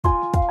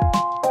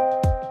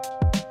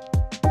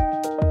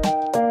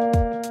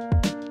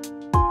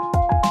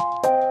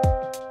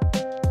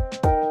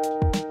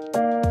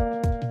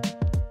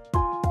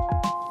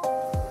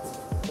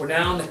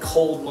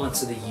cold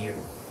months of the year.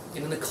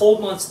 And in the cold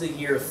months of the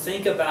year,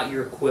 think about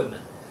your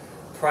equipment.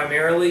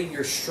 Primarily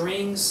your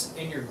strings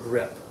and your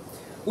grip.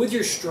 With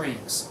your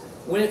strings,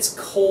 when it's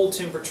cold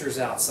temperatures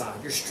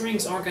outside, your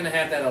strings aren't going to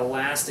have that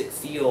elastic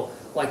feel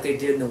like they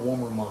did in the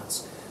warmer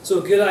months. So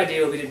a good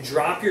idea would be to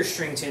drop your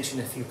string tension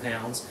a few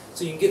pounds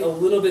so you can get a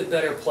little bit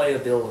better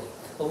playability,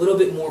 a little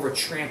bit more of a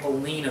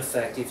trampoline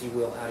effect, if you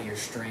will, out of your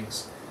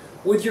strings.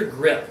 With your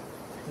grip,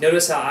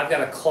 notice how I've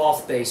got a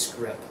cloth-based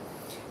grip.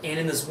 And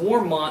in this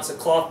warm months, a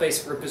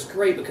cloth-based grip is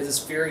great because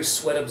it's very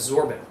sweat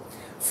absorbent.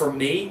 For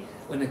me,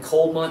 when the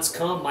cold months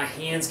come, my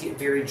hands get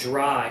very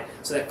dry,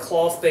 so that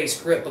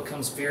cloth-based grip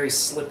becomes very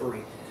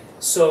slippery.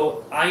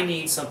 So I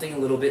need something a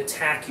little bit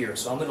tackier.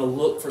 So I'm going to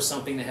look for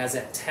something that has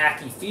that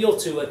tacky feel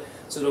to it,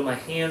 so that when my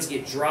hands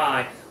get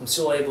dry, I'm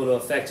still able to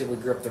effectively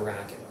grip the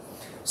racket.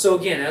 So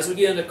again, as we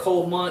get into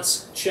cold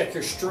months, check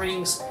your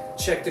strings,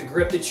 check the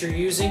grip that you're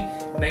using,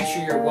 make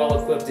sure you're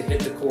well equipped to hit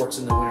the courts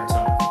in the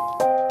wintertime.